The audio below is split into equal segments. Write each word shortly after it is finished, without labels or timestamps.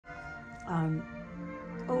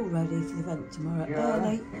all ready for the event tomorrow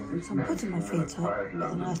early, so I'm putting my feet up with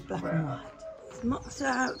a nice black and white. He's mopped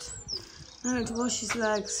out. Now to wash his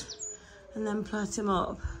legs and then plait him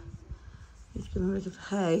up. He's been rid of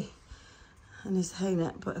hay and his hay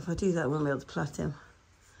net, but if I do that I won't be able to plait him.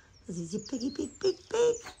 Because he's a piggy, pig.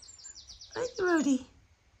 Right, you Rhodey?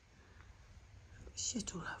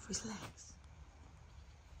 Shit all over his legs.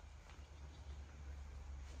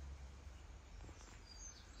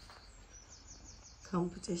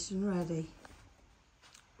 Competition ready.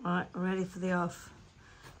 Right, I'm ready for the off.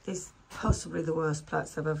 This is possibly the worst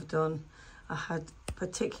plaits I've ever done. I had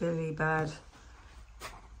particularly bad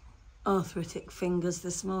arthritic fingers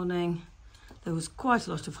this morning. There was quite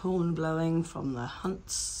a lot of horn blowing from the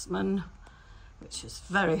huntsman, which is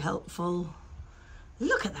very helpful.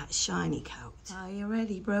 Look at that shiny coat. Are you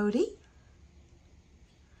ready, Brody?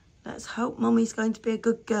 Let's hope Mummy's going to be a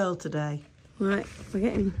good girl today. Right, we're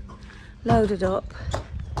getting loaded up.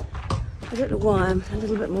 I don't know why I'm a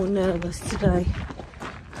little bit more nervous today.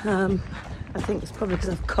 I think it's probably because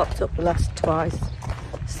I've cocked up the last twice.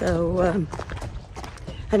 So,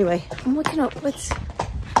 anyway, I'm waking up. Let's...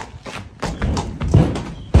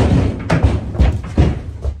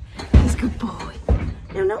 He's a good boy.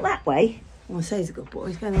 No, not that way. I want to say he's a good boy.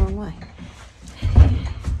 He's going the wrong way.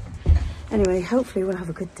 Anyway, hopefully we'll have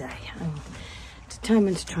a good day. I'm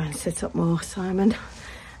determined to try and sit up more, Simon,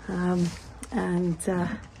 and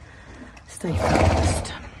stay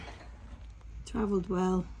focused. Travelled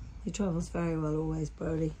well. He travels very well always,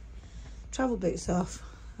 Brody. Travel boots off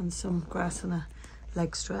and some grass and a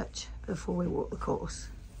leg stretch before we walk the course.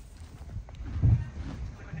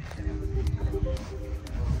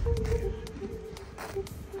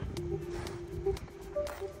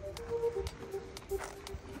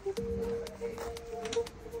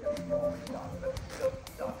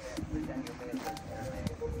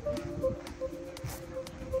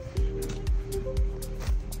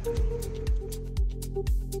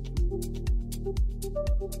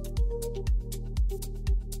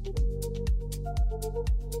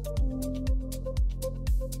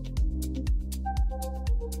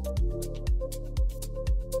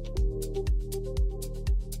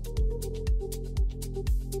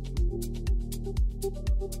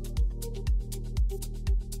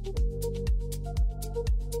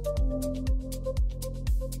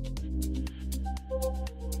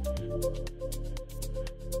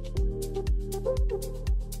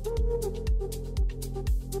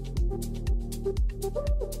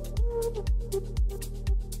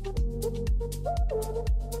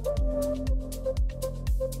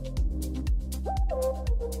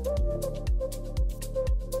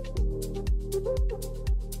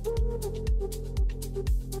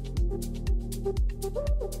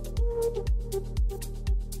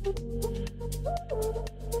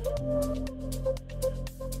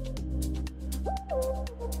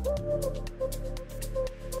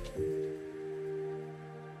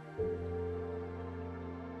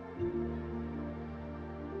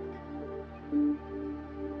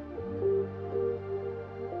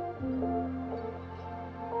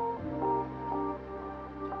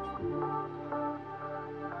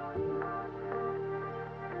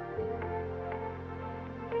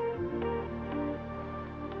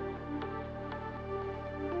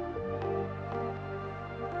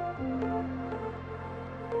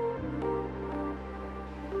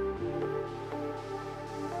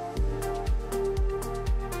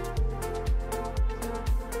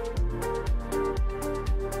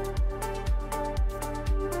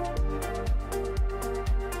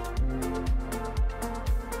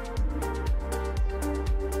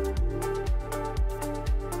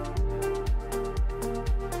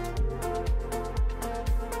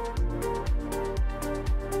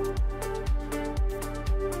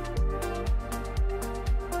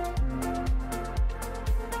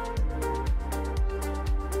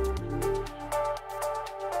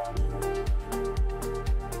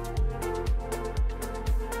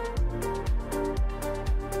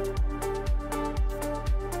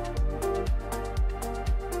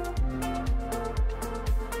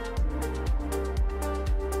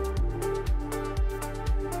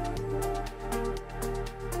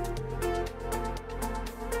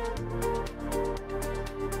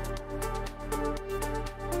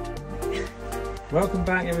 Welcome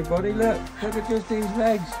back, everybody. Look at Justine's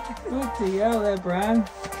legs. What the hell, they're brown.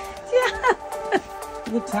 Yeah.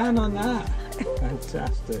 The tan on that.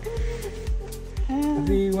 Fantastic. Have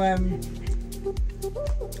you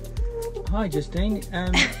Hi, Justine.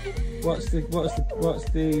 What's the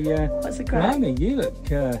crack? Blimey, you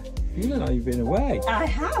look like you've been away. I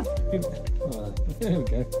have. Well, There we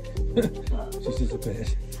go. She's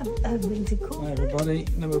disappeared. I've been to court. Hi everybody,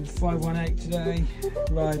 number 518 today.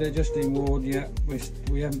 Rider Justine Ward. Yeah,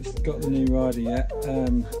 we haven't got the new rider yet.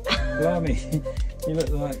 Blimey, you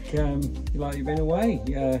look like you've been away.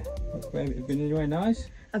 Have you been anywhere nice?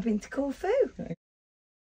 I've been to Corfu.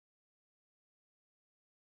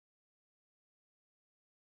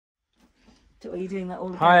 Are you doing that all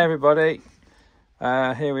the time? Hi everybody.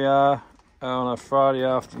 Here we are on a Friday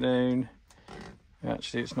afternoon.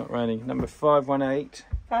 Actually, it's not raining. Number 518.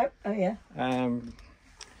 Oh yeah.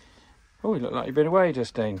 Oh, you look like you've been away,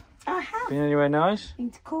 Justine. I have. Been anywhere nice?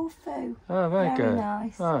 Been to Corfu. Oh, very good.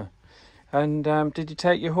 Nice. Oh, and did you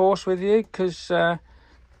take your horse with you? Because to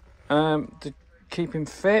keep him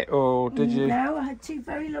fit, or did you? No, I had two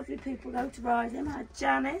very lovely people go to ride him. I had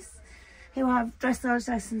Janice, who I have dressage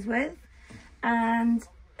lessons with, and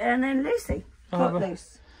then Lucy,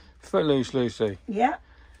 Footloose. Footloose Lucy. Yeah.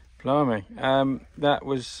 Blimey. That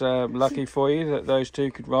was lucky for you that those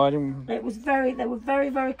two could ride him. They were very,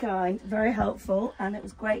 very kind, very helpful, and it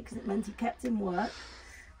was great because it meant he kept in work.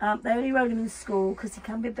 They only rode him in school because he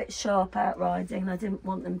can be a bit sharp out riding, and I didn't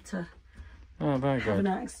want them to have an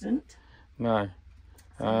accident. No.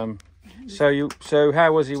 So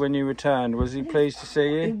how was he when you returned? Was he pleased to see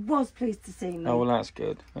you? He was pleased to see me. Oh well, that's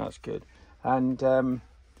good. That's good. And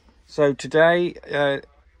so today,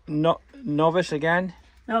 not novice again.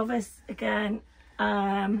 Novice again.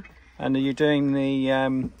 And are you doing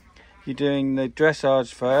the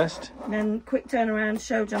dressage first? Then quick turnaround,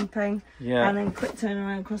 show jumping. Yeah. And then quick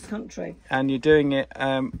turnaround, cross country. And you're doing it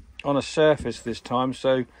on a surface this time,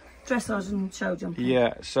 so. Dressage and show jumping.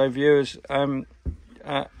 Yeah. So viewers,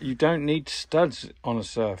 you don't need studs on a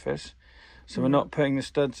surface, so we're not putting the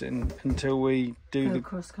studs in until we do the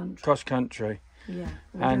cross country. Yeah,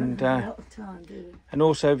 and don't have a lot of time, do we? And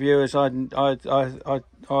also, viewers, I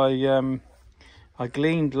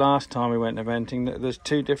gleaned last time we went eventing that there's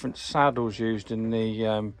two different saddles used in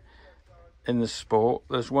the sport.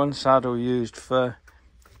 There's one saddle used for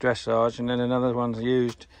dressage, and then another one's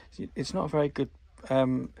used. It's not a very good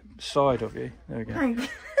side of you. There we go. Thank you.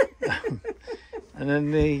 And then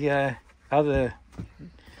the other.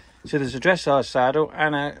 So there's a dressage saddle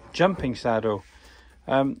and a jumping saddle.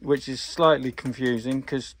 Which is slightly confusing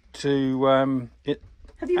because Have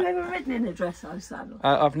you ever ridden in a dressage saddle?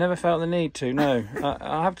 I've never felt the need to. No,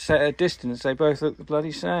 I have to say at a distance they both look the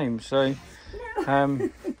bloody same. So, No.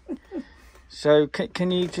 So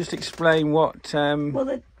can you just explain what? Well,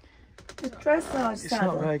 the dressage it's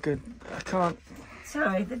saddle. not very good. I can't.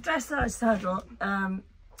 Sorry, the dressage saddle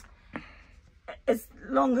is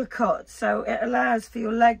longer cut, so it allows for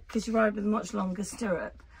your leg because you ride with a much longer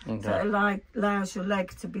stirrup. Okay. So it allows your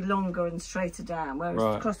leg to be longer and straighter down,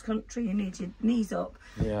 whereas cross country you need your knees up.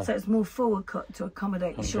 Yeah. So it's more forward cut to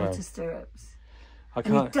accommodate your shorter stirrups. I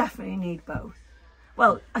and you definitely need both.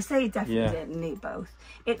 Well, I say you definitely need both.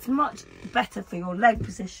 It's much better for your leg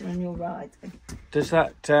position and your riding. Does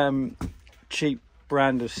that cheap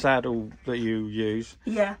brand of saddle that you use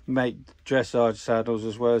make dressage saddles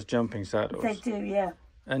as well as jumping saddles? They do, yeah.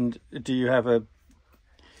 And do you have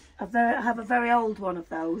I have a very old one of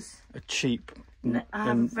those. A cheap. I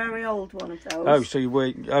have a very old one of those. Oh, so you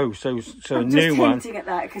were. Oh, so I'm a new one. I'm just hinting at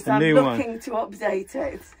that because I'm looking to update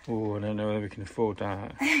it. Oh, I don't know whether we can afford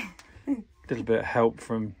that. A little bit of help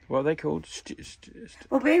from what are they called?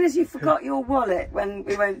 Well, being as you forgot your wallet when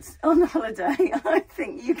we went on holiday, I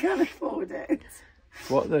think you can afford it.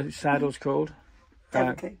 What are the saddles called?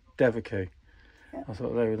 Devaki. Devaki. Yeah. I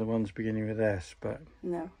thought they were the ones beginning with S, but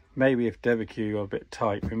no. Maybe if Devaki are a bit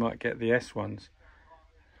tight, we might get the S ones.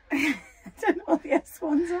 I don't know what the S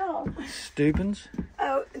ones are. Stubens?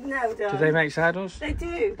 Oh, no, darling. Do they make saddles? They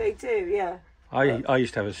do, yeah. I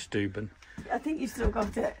used to have a Steuben. I think you still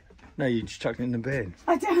got it. No, you just chucked it in the bin.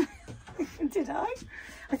 I don't. Did I?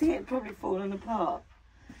 I think it'd probably fallen apart.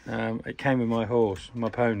 It came with my horse, my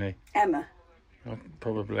pony. Emma.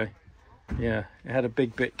 Probably. Yeah, it had a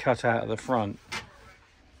big bit cut out of the front.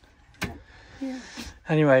 Yeah.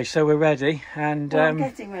 Anyway, so we're ready, and I'm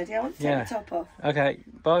getting ready. I want to take the top off. Okay,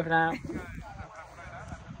 bye for now.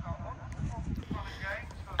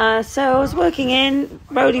 So I was working in.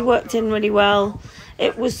 Brody worked in really well.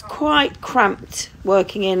 It was quite cramped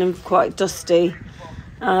working in and quite dusty.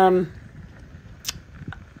 I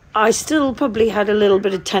still probably had a little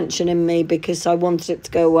bit of tension in me because I wanted it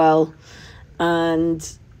to go well, and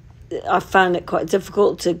I found it quite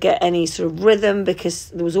difficult to get any sort of rhythm because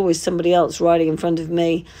there was always somebody else riding in front of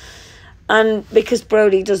me. And because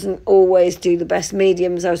Brody doesn't always do the best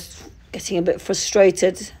mediums, I was getting a bit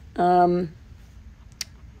frustrated with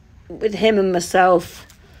him and myself.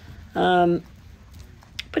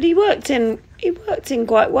 But he worked in he worked in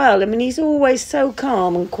quite well. I mean, he's always so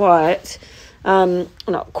calm and quiet.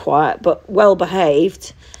 Not quiet, but well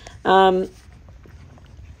behaved. And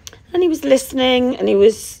he was listening, and he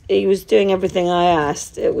was doing everything I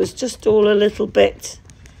asked. It was just all a little bit.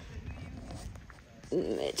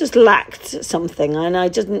 It just lacked something, and I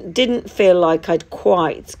didn't feel like I'd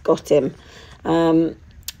quite got him.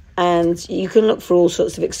 And you can look for all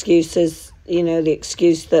sorts of excuses. You know, the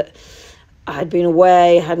excuse that I had been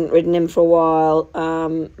away, hadn't ridden him for a while.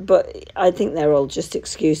 But I think they're all just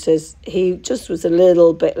excuses. He just was a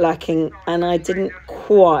little bit lacking, and I didn't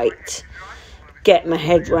quite get my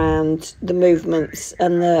head round the movements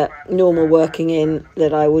and the normal working in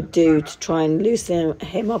that I would do to try and loosen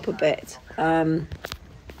him up a bit.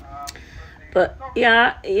 But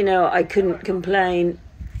yeah, you know, I couldn't complain.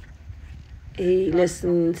 He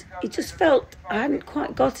listened. He just felt I hadn't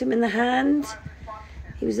quite got him in the hand.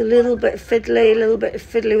 He was a little bit fiddly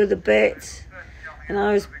with the bit. And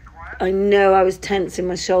I know I was tense in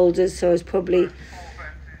my shoulders, so I was probably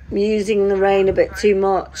using the rein a bit too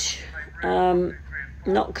much.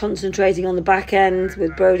 Not concentrating on the back end.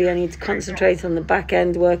 With Brody, I need to concentrate on the back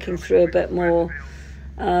end, working through a bit more.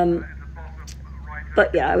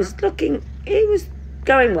 But yeah, he was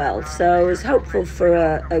going well, so I was hopeful for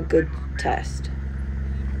a good test.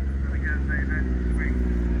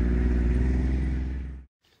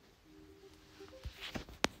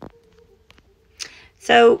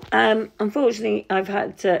 So, unfortunately, I've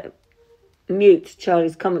had to mute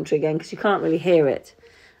Charlie's commentary again because you can't really hear it.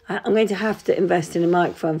 I'm going to have to invest in a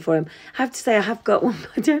microphone for him. I have to say I have got one, but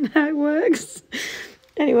I don't know how it works.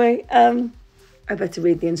 Anyway, I better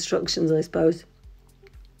read the instructions, I suppose.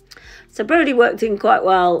 So Brody worked in quite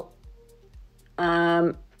well.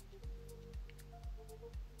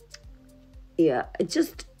 Yeah, I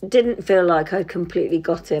just didn't feel like I completely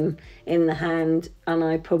got him in the hand, and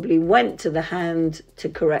I probably went to the hand to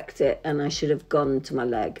correct it, and I should have gone to my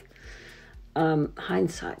leg.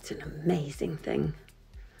 Hindsight's an amazing thing.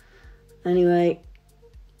 Anyway,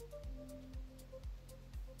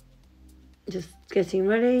 just getting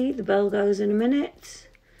ready. The bell goes in a minute.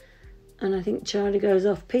 And I think Charlie goes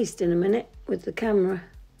off-piste in a minute with the camera.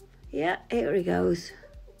 Yeah, here he goes.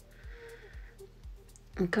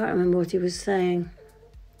 I can't remember what he was saying.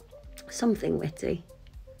 Something witty.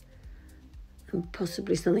 And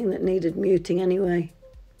possibly something that needed muting anyway.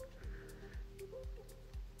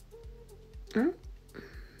 Oh.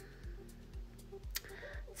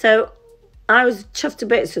 So I was chuffed to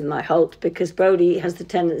bits with my halt because Brody has the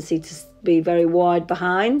tendency to be very wide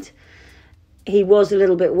behind. He was a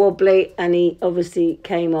little bit wobbly, and he obviously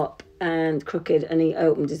came up and crooked, and he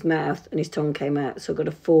opened his mouth and his tongue came out. So I got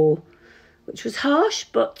a 4, which was harsh,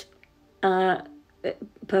 but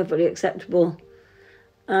perfectly acceptable.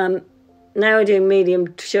 Now we're doing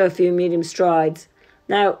medium to show a few medium strides.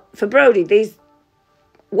 Now, for Brody, these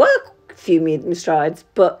were a few medium strides,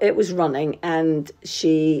 but it was running, and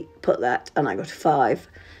she put that, and I got a 5.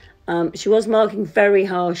 She was marking very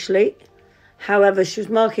harshly. However, she was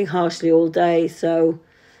marking harshly all day, so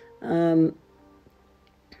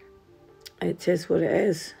it is what it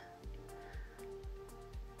is.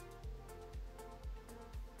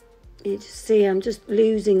 You just see, I'm just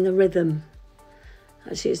losing the rhythm.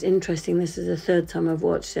 Actually, it's interesting. This is the 3rd time I've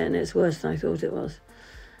watched it, and it's worse than I thought it was.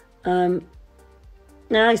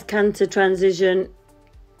 Nice canter transition.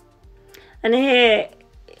 And here,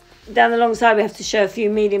 down the long side, we have to show a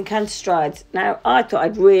few medium canter strides. Now, I thought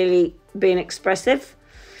I'd really been expressive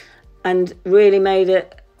and really made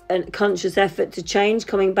a conscious effort to change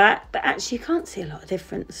coming back, but actually you can't see a lot of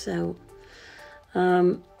difference. So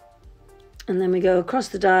and then we go across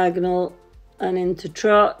the diagonal and into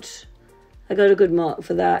trot. I got a good mark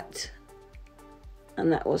for that,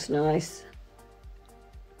 and that was nice.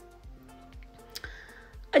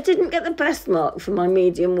 I didn't get the best mark for my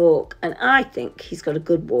medium walk, and I think he's got a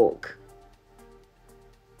good walk.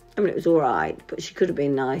 I mean, it was all right, but she could have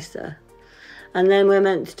been nicer. And then we're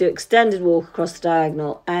meant to do extended walk across the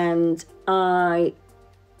diagonal, and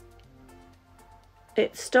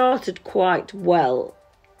it started quite well.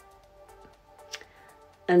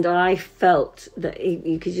 And I felt that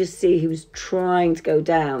you could just see he was trying to go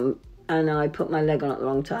down, and I put my leg on at the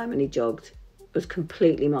wrong time and he jogged. It was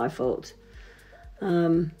completely my fault.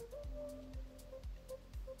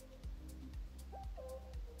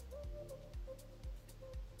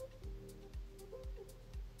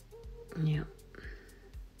 Yeah.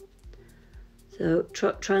 So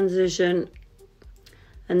trot transition,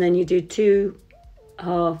 and then you do 2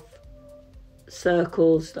 half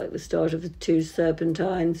circles, like the start of the 2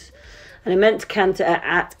 serpentines. And I meant to canter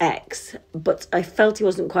at X, but I felt he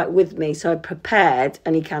wasn't quite with me, so I prepared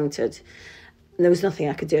and he cantered. there was nothing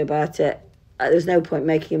I could do about it. There was no point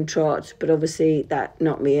making him trot, but obviously that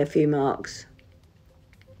knocked me a few marks.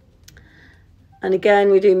 And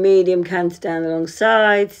again, we do medium canter down the long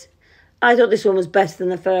sides. I thought this one was better than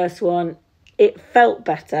the first one. It felt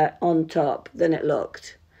better on top than it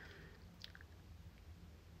looked.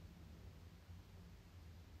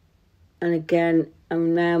 And again,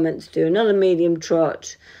 I'm now meant to do another medium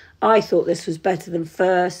trot. I thought this was better than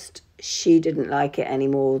first. She didn't like it any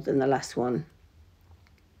more than the last one.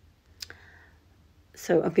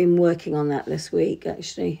 So I've been working on that this week,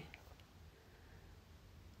 actually.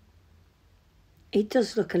 It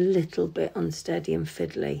does look a little bit unsteady and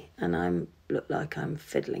fiddly, and I look like I'm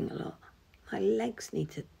fiddling a lot. My legs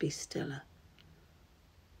need to be stiller.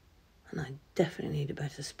 And I definitely need a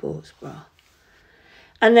better sports bra.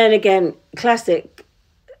 And then again, classic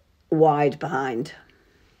wide behind.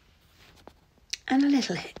 And a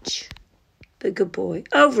little hitch. But good boy.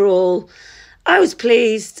 Overall, I was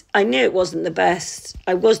pleased. I knew it wasn't the best.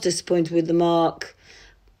 I was disappointed with the mark.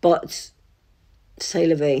 But c'est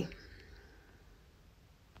la vie.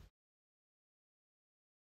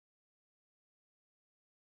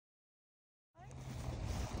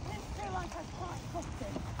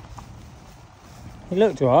 It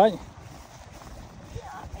looked alright.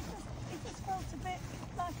 Yeah, it just felt a bit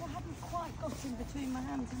like I hadn't quite got in between my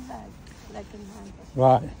hands and leg and hand.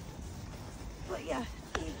 Right. But yeah,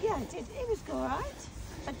 it was all right.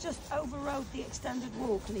 I just overrode the extended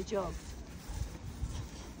walk and he jogged.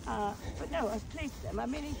 But no, I was pleased with him. I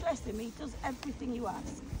mean, bless him, he does everything you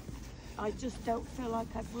ask. I just don't feel like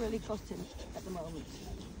I've really got him at the moment.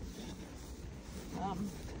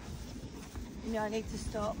 You know, I need to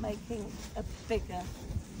start making a bigger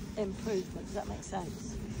improvement. Does that make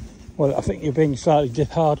sense? Well, I think you're being slightly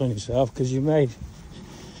hard on yourself because you're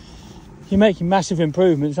making massive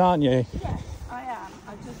improvements, aren't you? Yes, I am.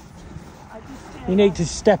 I just feel you need to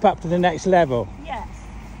step up to the next level. Yes.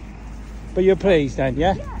 But you're pleased then,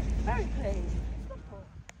 yeah? Yes, very pleased.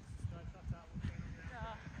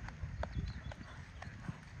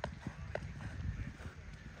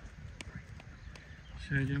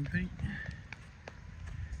 Show jumping.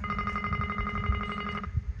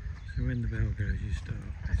 So when the bell goes, you start.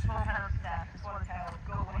 It's quite a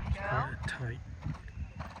tight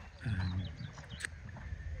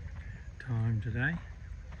time today.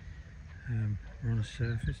 We're on a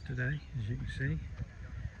surface today, as you can see.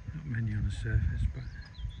 Not many on a surface, but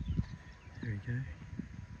here we go.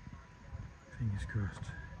 Fingers crossed.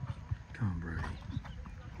 Come on, Brody.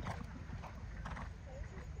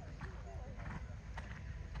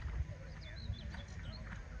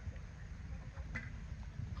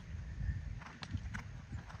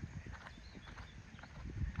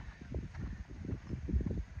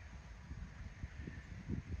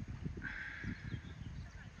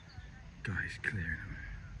 Guys clearing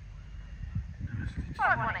them. Nicely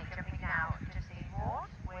Good morning, jumping now to see Ward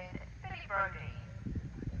with Billy Brody.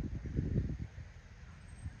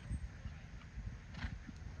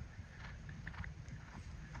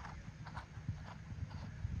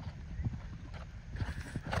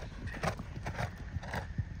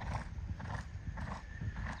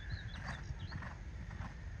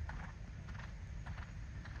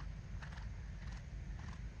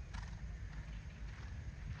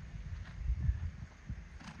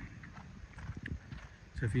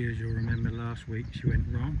 So viewers, you'll remember last week she went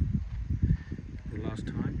wrong, or last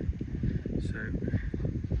time, so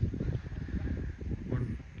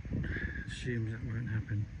one assumes that won't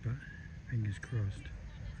happen, but fingers crossed.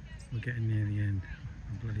 We're getting near the end.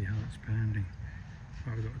 My bloody heart's pounding.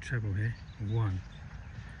 Right, we've got a treble here. 1,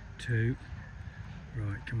 2,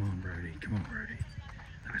 right, come on Brody, come on Brody.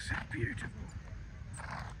 That's it, beautiful.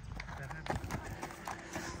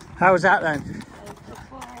 How was that then?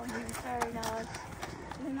 Very nice.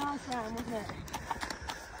 It was a nice round, wasn't it?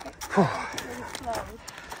 Really flowed.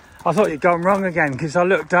 I thought you'd gone wrong again because I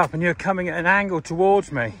looked up and you were coming at an angle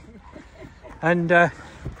towards me. And I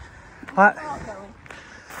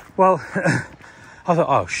thought,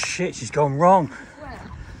 oh shit, she's gone wrong. Where?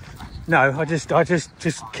 No, I just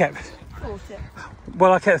kept. Caught it.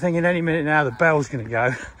 Well, I kept thinking any minute now the bell's going to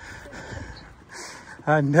go.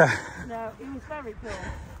 And no, it was very good.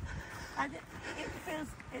 And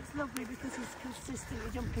it's lovely because he's consistently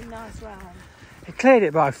jumping nice round. it cleared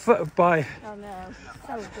it by foot by. Oh no,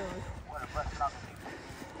 so good.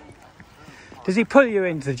 Does he pull you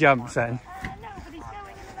into the jumps then? No, but he's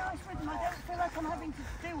going in a nice rhythm. I don't feel like I'm having to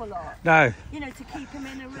do a lot. No. You know, to keep him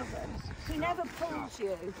in a rhythm. He never pulls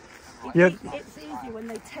you. It's easy when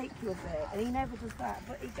they take you a bit, and he never does that,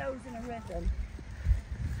 but he goes in a rhythm.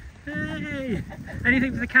 Hey!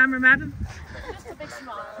 Anything for the camera, madam? Just a big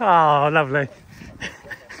smile. Oh, lovely.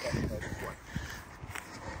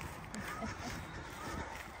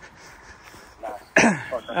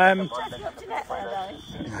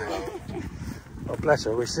 Oh, bless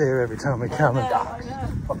her, we see her every time we come. I know.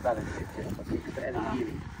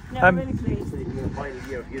 No, I'm really pleased.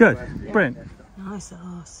 Good, brilliant. Nice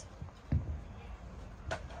arse.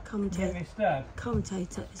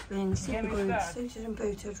 Commentator is being super groomed, suited and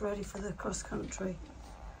booted, ready for the cross country.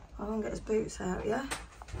 I want to get his boots out, yeah?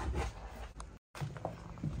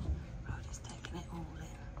 Roddy's taking it all in.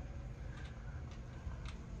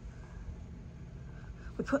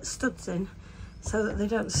 We put studs in so that they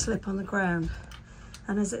don't slip on the ground.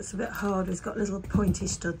 And as it's a bit hard, we've got little pointy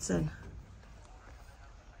studs in.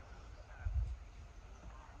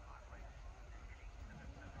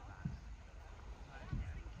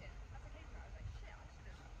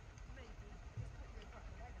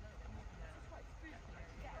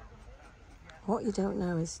 What you don't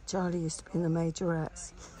know is Charlie used to be in the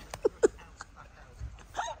Majorettes.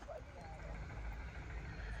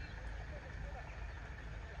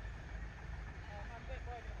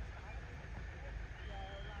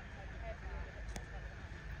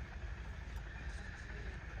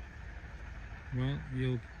 Well,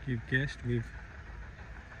 you've guessed, we've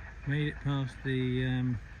made it past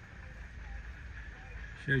the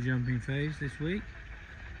show jumping phase this week,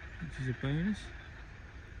 which is a bonus.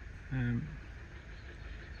 And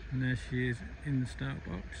there she is in the start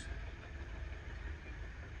box.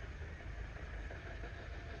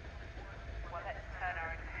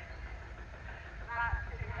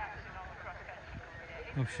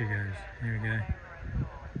 Off she goes. Here we go.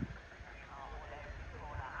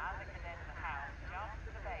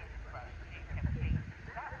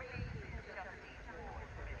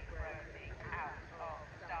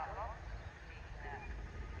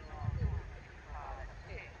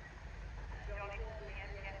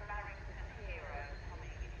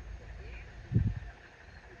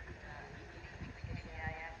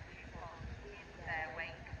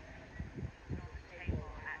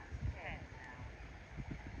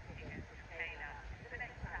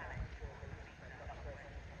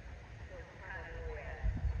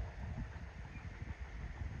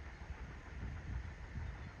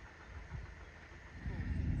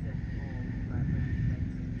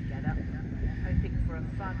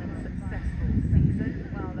 Fun and successful season.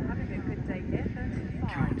 Well, they're having a good day here.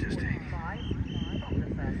 35 to 45 from the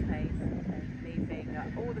first pace, leaving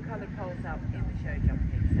all the coloured poles out in the show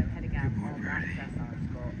jumping. So heading out on that dressage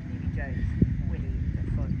for Neely Jones, Willie de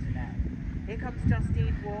Fontenay. Here comes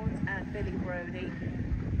Justine Ward and Billy Brody.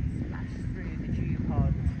 Splash through the dew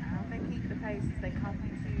pond. And they keep the pace as they come to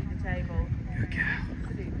the table.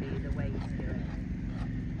 Absolutely the way to do it.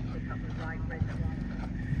 Pick up the right rhythm.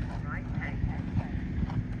 Right, hey.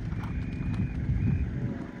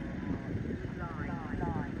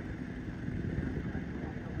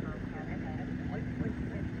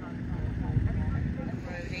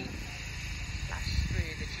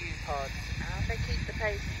 And they keep the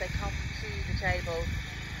pace as they come to the table.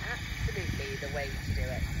 Absolutely the way to do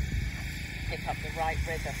it. Pick up the right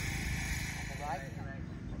rhythm. On the right.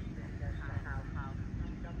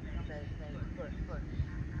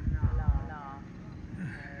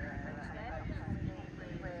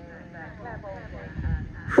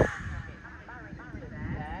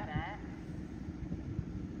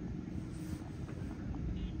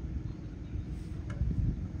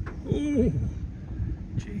 Ooh,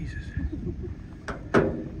 Jesus.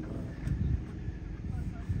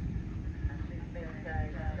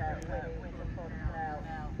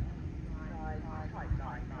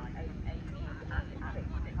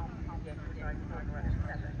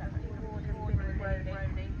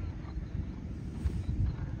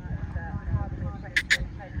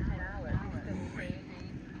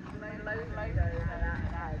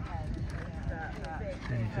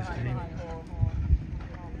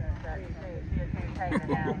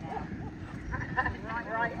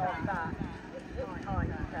 Right off that.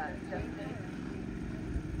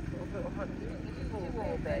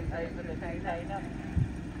 Small bit over the container.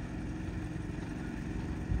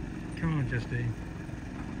 Come on, Justine.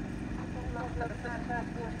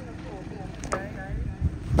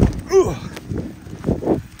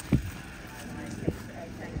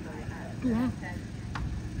 Yeah.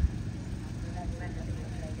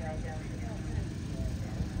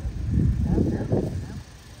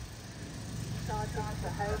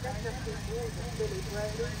 Billy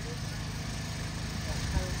Brody.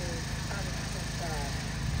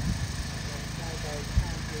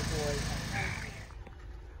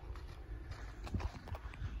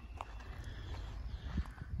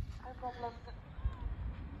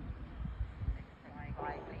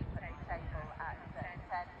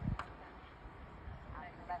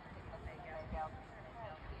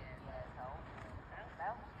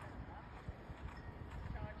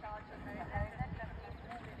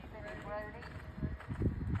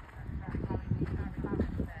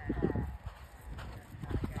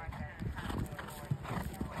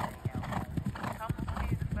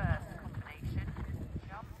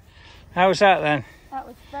 How was that then? That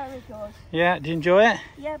was very good. Yeah, did you enjoy it?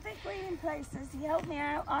 Yeah, bit green in places. He helped me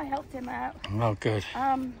out. I helped him out. Oh, good.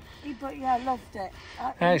 But yeah, I loved it.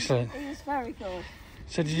 Excellent. He was very good.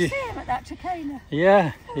 So did you see him at that Chicana?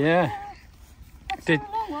 Yeah.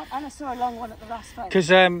 I saw a long one at the last fight.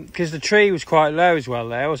 Because the tree was quite low as well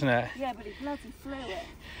there, wasn't it? Yeah, but he bloody flew it.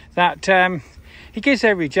 That he gives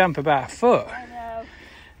every jump about a foot. I know.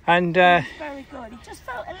 And very good. He just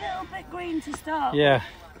felt a little bit green to start. Yeah.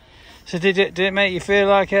 So did it make you feel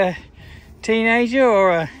like a teenager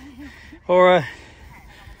or a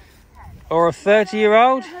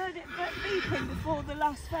 30-year-old? I heard it beeping before the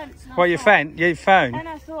last fence. What, your phone? And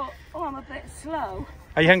I thought, oh, I'm a bit slow.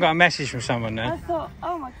 Oh, you haven't got a message from someone then? I thought,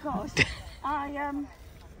 oh my God, oh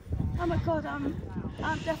my God, I'm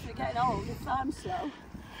definitely getting old if I'm slow.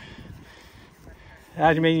 How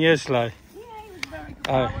do you mean you're slow? Yeah, he was very good.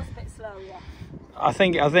 Oh. I was a bit slow, yeah. I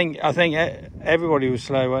think everybody was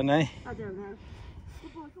slow, weren't they? I don't know.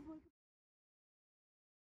 Good boy, good boy.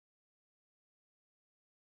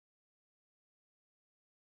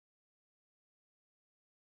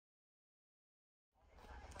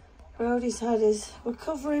 Brody's had his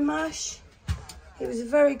recovery mash. He was a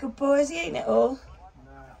very good boy. Has he eaten it all?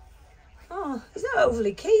 No. Oh, he's not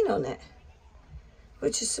overly keen on it,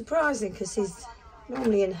 which is surprising because he's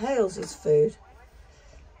normally inhales his food.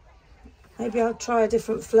 Maybe I'll try a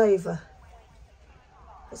different flavour.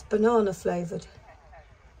 It's banana flavoured.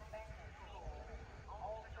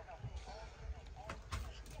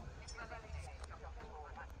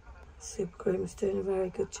 Super Cream's doing a very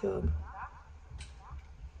good job.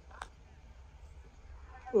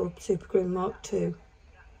 Or Super Cream Mark II.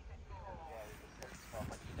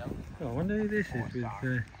 Oh, I wonder who this is with... Oh,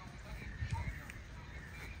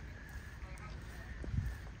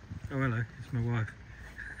 hello, it's my wife.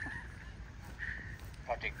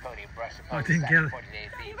 I didn't get it.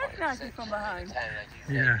 You recognise me from behind?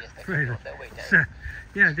 Yeah, really. So,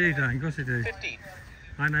 yeah, I do, darling, of course I do.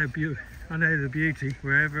 I know the beauty,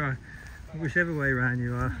 whichever way round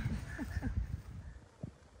you are.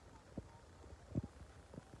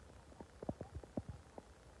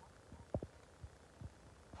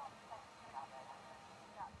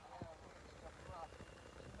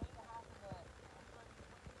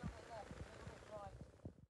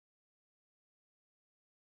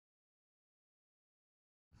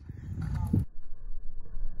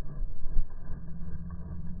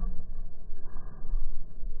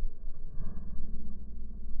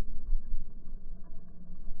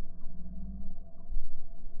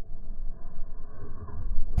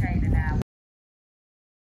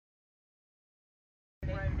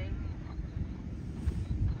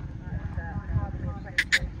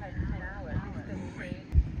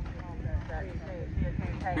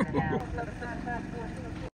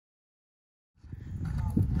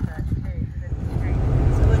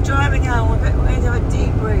 So we're driving home. We're going to have a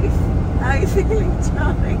debrief. How are you feeling,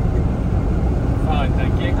 darling? Fine,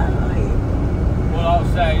 thank you. How are you? All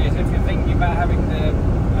I'll say is if you're thinking about having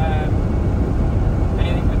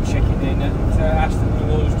anything with chicken in at Aston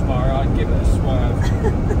Wars tomorrow, I'd give it a swerve.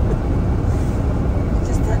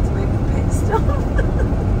 Just had to make a pit stop.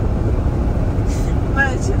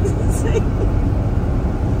 Emergency.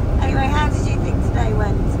 Anyway, how did you think today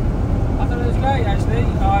went? I thought it was great actually.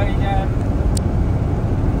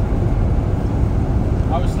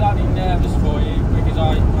 I was slightly nervous for you because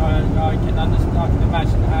I can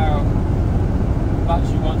imagine how much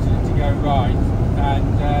you wanted it to go right,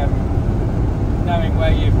 and knowing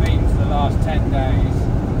where you've been for the last 10 days,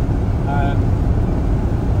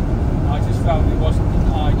 I just felt it wasn't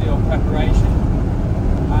an ideal preparation.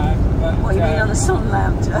 But, What, you mean on a sun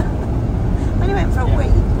lounger? When you went for a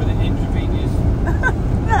week? With an intravenous.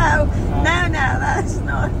 No, that's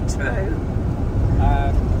not true.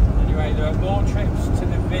 Anyway, there are more trips to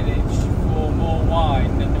the village for more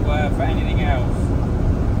wine than there were for anything else.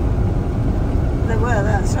 There were,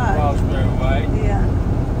 that's right. Whilst we were away. Yeah.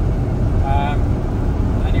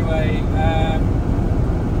 Anyway,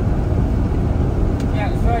 yeah,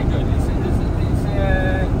 it's very good. It's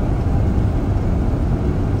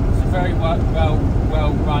a very well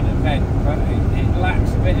run event, but it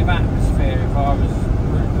lacks a bit of atmosphere, if I was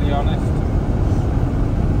brutally honest.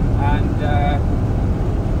 And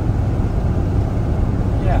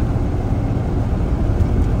yeah.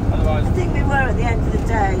 Otherwise, I think we were at the end of the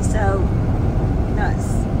day, so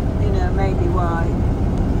that's maybe why.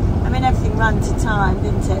 I mean, everything ran to time,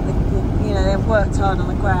 didn't it? They've worked hard on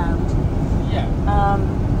the ground. yeah.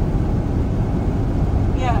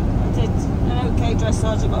 Yeah, I did an okay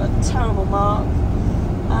dressage. I got a terrible mark.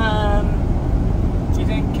 Do you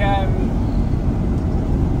think?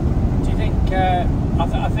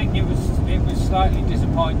 I think it was slightly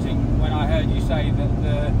disappointing when I heard you say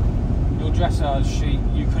that your dressage sheet,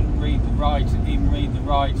 you couldn't read the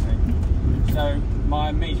writing. So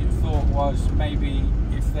my immediate thought was maybe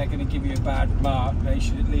if they're going to give you a bad mark, they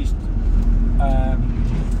should at least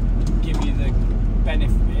give you the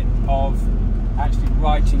benefit of actually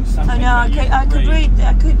writing something. I know. I could read.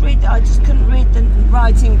 I just couldn't read the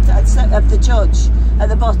writing of the judge at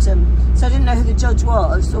the bottom, so I didn't know who the judge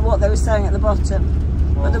was or what they were saying at the bottom.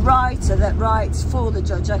 But the writer that writes for the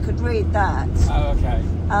judge, I could read that. Oh, okay.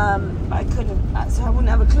 I couldn't, so I wouldn't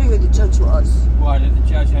have a clue who the judge was. Why did the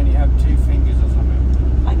judge only have 2 fingers or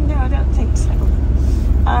something? No, I don't think so.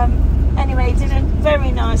 Anyway, he did a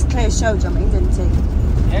very nice clear show jumping, didn't he?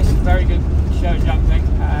 Yes, very good show jumping.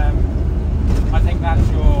 I think that's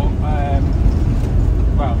your,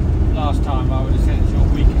 well, last time I would have said it's your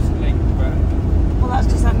weakest link, but... Well, that's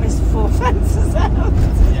because I missed 4 fences out.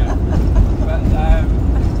 Yeah, but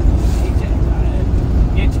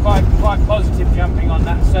it's quite positive jumping on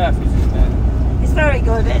that surface, isn't it? It's very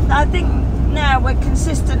good. I think now we're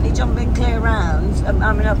consistently jumping clear rounds.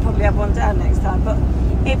 I mean, I'll probably have one down next time, but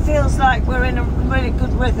it feels like we're in a really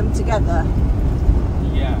good rhythm together.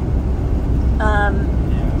 Yeah.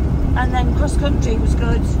 And then cross country was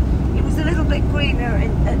good. It was a little bit greener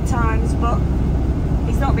at times, but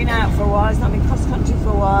he's not been out for a while. He's not been cross country for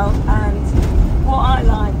a while. And what I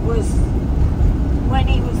liked was when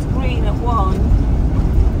he was green at 1,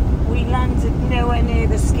 we landed nowhere near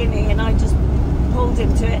the skinny, and I just pulled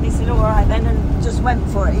him to it, and he said, "All right then," and just went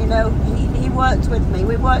for it. You know, he worked with me.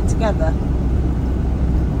 We worked together,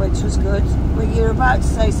 which was good. Well, you're about to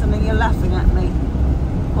say something. You're laughing at me.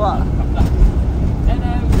 What? No,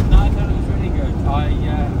 I thought it was really good. I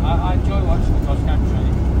enjoy watching the cross country,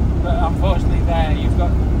 but unfortunately there you've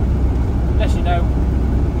got, unless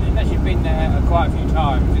you've been there quite a few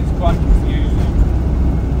times, it's quite confusing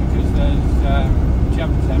because there's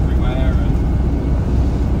jumps everywhere and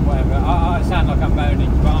whatever. I sound like I'm moaning,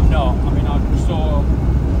 but I'm not. I mean, I saw.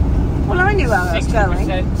 Well, I knew where I was going.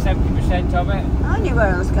 70% of it. I knew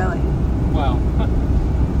where I was going. Well,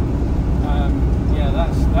 yeah,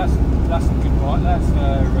 that's a good point. That's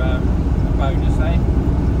a bonus, eh?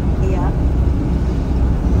 Yeah.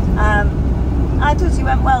 I thought you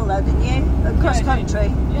went well though, didn't you? Cross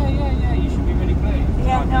country. Yeah. You should be really pleased.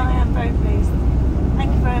 Yeah, no, I am very pleased.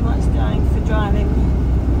 Thank you very much, darling, for driving.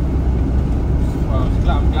 Well, I'm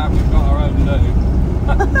glad we've got our own loo.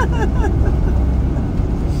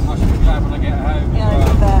 I should be glad when I get home. Yeah, as I well.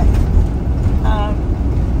 get back.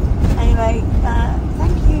 Anyway,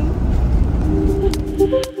 thank you.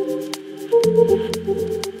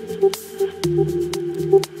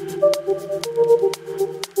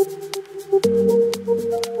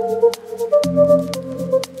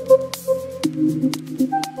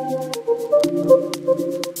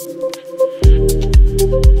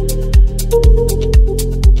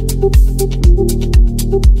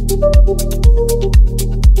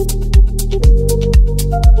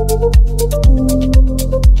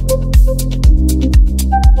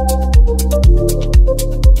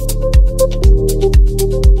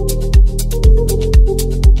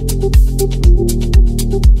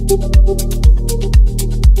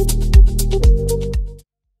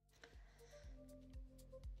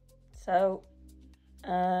 So,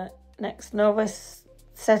 next novice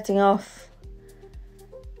setting off.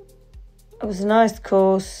 It was a nice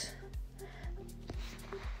course.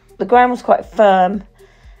 The ground was quite firm,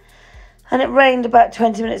 and it rained about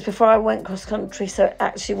 20 minutes before I went cross country, so it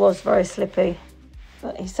actually was very slippy.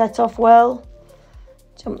 But he set off well,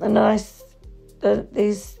 jumped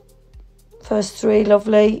these first 3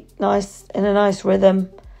 lovely, nice, in a nice rhythm.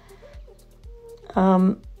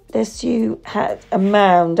 This you had a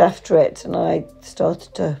mound after it, and I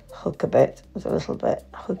started to hook a bit. It was a little bit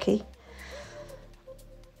hooky.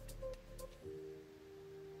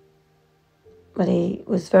 But he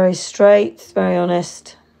was very straight, very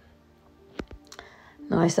honest.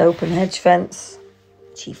 Nice open hedge fence.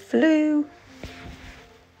 She flew.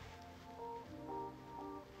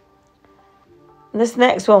 And this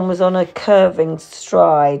next one was on a curving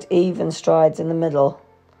stride, even strides in the middle.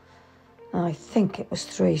 I think it was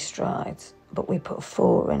 3 strides, but we put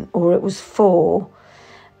 4 in, or it was 4,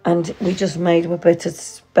 and we just made him a bit of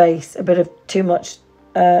space, a bit of too much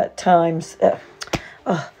made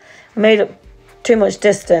up too much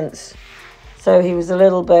distance, so he was a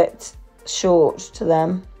little bit short to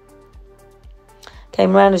them.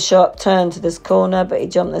 Came round a sharp turn to this corner, but he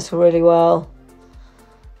jumped this really well.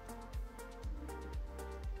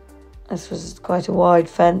 This was quite a wide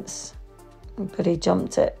fence, but he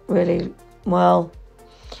jumped it really well.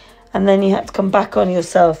 And then you had to come back on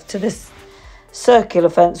yourself to this circular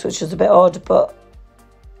fence, which was a bit odd, but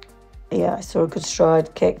yeah, I saw a good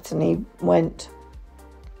stride, kicked, and he went.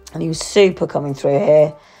 And he was super coming through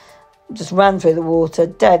here. Just ran through the water,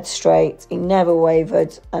 dead straight. He never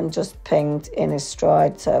wavered and just pinged in his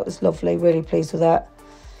stride. So it was lovely, really pleased with that.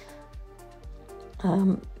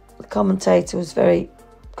 The commentator was very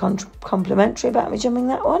complimentary about me jumping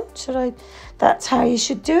that one. That's how you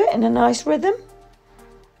should do it, in a nice rhythm.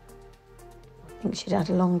 I think she'd had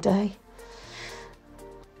a long day.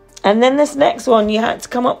 And then this next one, you had to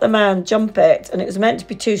come up the mound, jump it, and it was meant to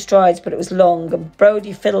be 2 strides, but it was long, and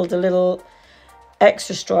Brodie fiddled a little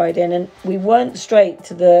extra stride in, and we weren't straight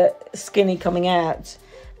to the skinny coming out,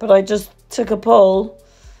 but I just took a pull,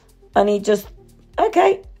 and he just,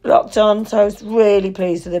 okay, locked on. So I was really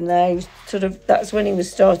pleased with him there. He was that's when he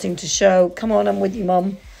was starting to show, come on, I'm with you,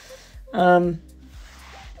 Mum.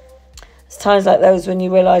 It's times like those when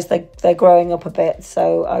you realise they're growing up a bit,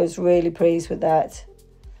 so I was really pleased with that.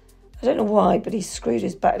 I don't know why, but he screwed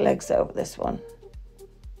his back legs over this one.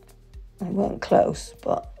 They weren't close,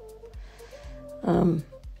 but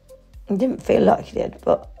he didn't feel like he did,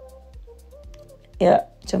 but yeah,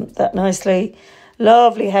 jumped that nicely.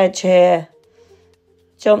 Lovely hedge here.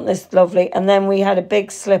 Jumped this lovely. And then we had a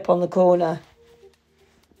big slip on the corner.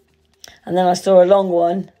 And then I saw a long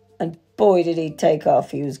one, and boy, did he take off.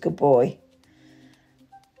 He was a good boy.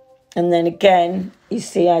 And then again, you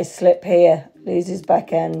see I slip here, lose his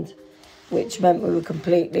back end, which meant we were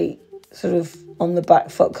completely sort of on the back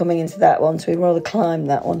foot coming into that one, so we'd rather climb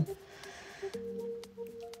that one.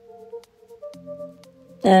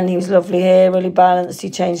 And he was lovely here, really balanced. He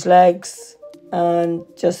changed legs and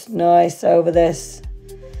just nice over this.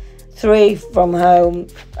 3 from home.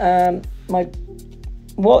 My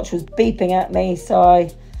watch was beeping at me, so I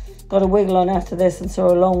got a wiggle on after this and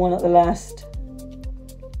saw a long one at the last.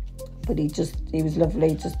 But he was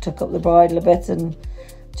lovely, just took up the bridle a bit and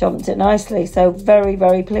jumped it nicely. So very,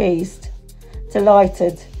 very pleased,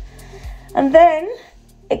 delighted. And then,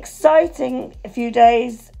 exciting a few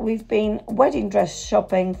days, we've been wedding dress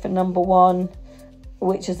shopping for number 1,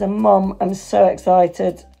 which as a mum, I'm so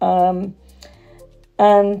excited.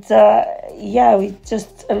 Yeah, we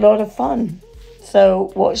just a lot of fun.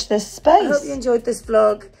 So watch this space. I hope you enjoyed this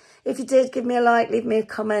vlog. If you did, give me a like, leave me a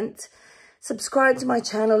comment. Subscribe to my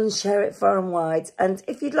channel and share it far and wide. And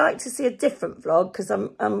if you'd like to see a different vlog, because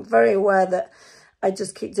I'm very aware that I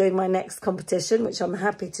just keep doing my next competition, which I'm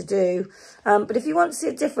happy to do. But if you want to see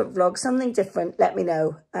a different vlog, something different, let me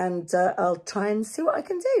know. And I'll try and see what I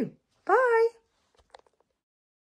can do.